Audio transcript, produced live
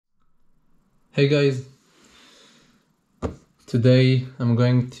Hey guys, today I'm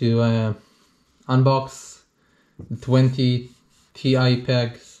going to unbox the 20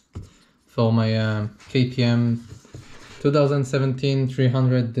 TiPegs for my KTM 2017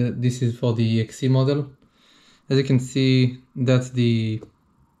 300. This is for the XC model. As you can see, that's the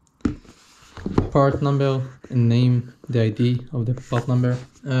part number and name, the ID of the part number.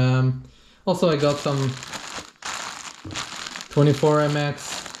 Also I got some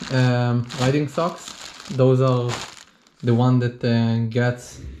 24MX riding socks. Those are the one that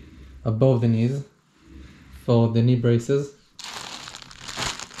gets above the knees for the knee braces.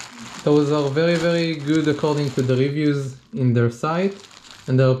 Those are very good according to the reviews in their site,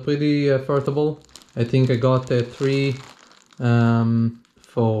 and they're pretty affordable. I think I got 3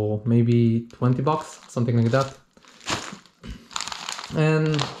 for maybe $20, something like that.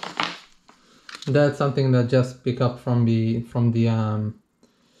 And that's something that just pick up from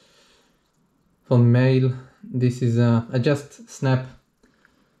mail. This is I just snap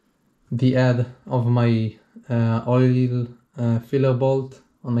the ad of my oil filler bolt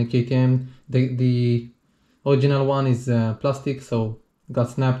on my KTM. The original one is plastic, so got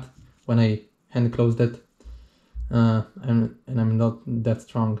snapped when I hand closed it, and I'm not that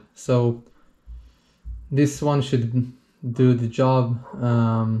strong, so this one should do the job.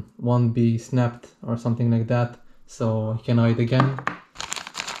 Won't be snapped or something like that, so I can ride again.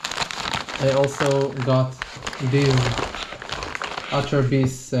 I also got these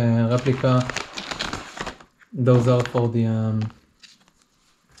AliExpress replica. Those are for the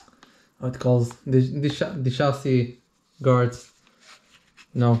what it calls the chassis guards,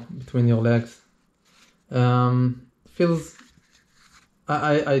 between your legs. Feels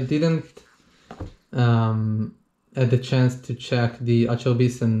I didn't had the chance to check the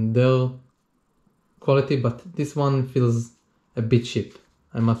AliExpress and their quality, but this one feels a bit cheap,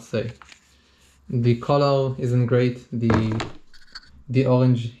 I must say. The color isn't great, the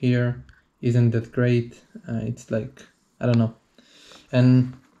orange here isn't that great. It's like, I don't know,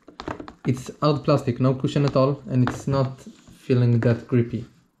 and it's hard plastic, no cushion at all, and it's not feeling that grippy.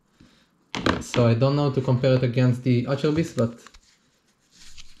 So I don't know to compare it against the AliExpress, but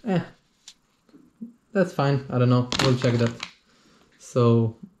that's fine. I don't know, we'll check that.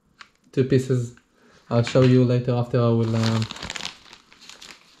 So 2 pieces, I'll show you later after I will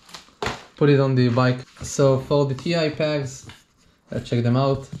put it on the bike. So for the TiPegs, check them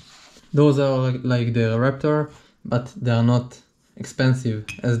out. Those are like the Raptor, but they are not expensive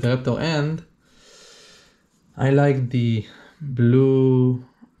as the Raptor, and I like the blue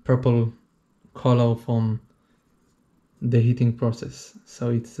purple color from the heating process, so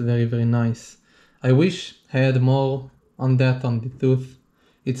it's very nice. I wish I had more on that on the tooth.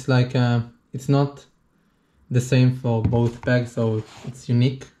 It's like it's not the same for both pegs, so it's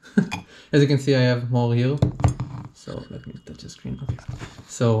unique. As you can see, I have more here, so let me touch the screen. Okay.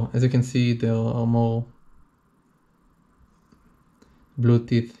 So as you can see, there are more blue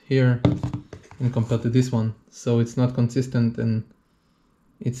teeth here and compared to this one, so it's not consistent, and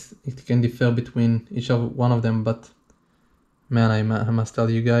it can differ between each of one of them. But man, I must tell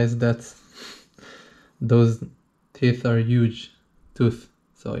you guys that those teeth are huge.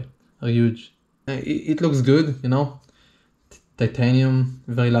 Are huge. It looks good, titanium,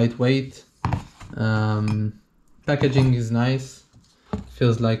 very lightweight. Packaging is nice.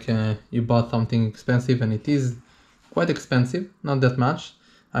 Feels like you bought something expensive, and it is quite expensive, not that much.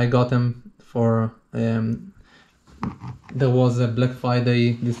 I got them for there was a Black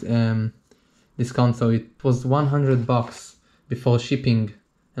Friday discount, so it was $100 before shipping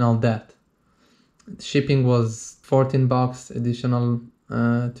and all that. Shipping was $14 additional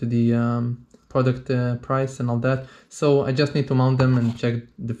to the product price and all that. So I just need to mount them and check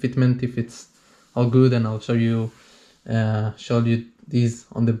the fitment if it's all good, and I'll show you these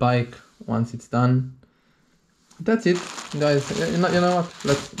on the bike once it's done. That's it, guys. You know what?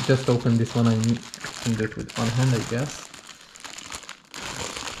 Let's just open this one. I can do it with one hand, I guess.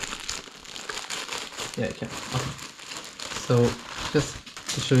 Yeah, I can. Okay. So just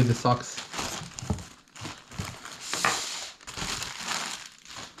to show you the socks.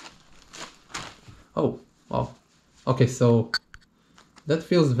 Oh, wow. Okay, so that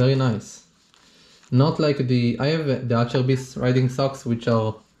feels very nice. Not like I have the AliExpress riding socks, which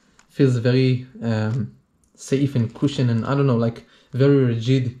feels very safe and cushion, and I don't know, like very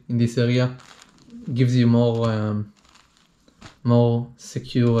rigid in this area. Gives you more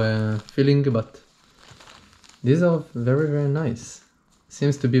secure feeling, but these are very nice.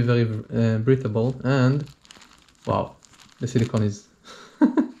 Seems to be very breathable, and wow, the silicone is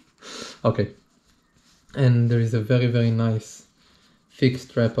okay. And there is a very nice thick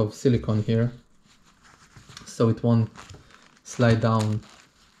strap of silicone here, so it won't slide down.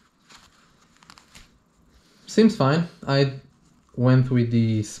 Seems fine. I went with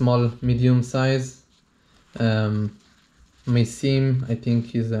the small medium size. My seam I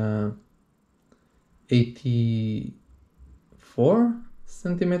think is 84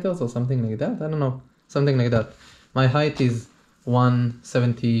 centimeters or something like that. I don't know, something like that. My height is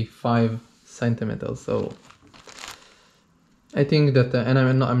 175 centimeters, so I think that and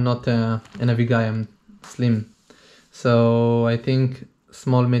I'm not an heavy guy, I'm slim, so I think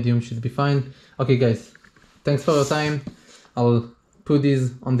small medium should be fine. Okay guys, thanks for your time. I'll put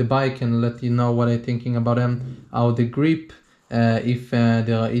these on the bike and let you know what I'm thinking about them, how they grip, if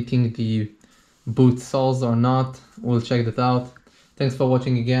they are eating the boot soles or not. We'll check that out. Thanks for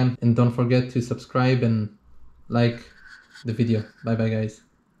watching again, and don't forget to subscribe and like the video. Bye bye guys.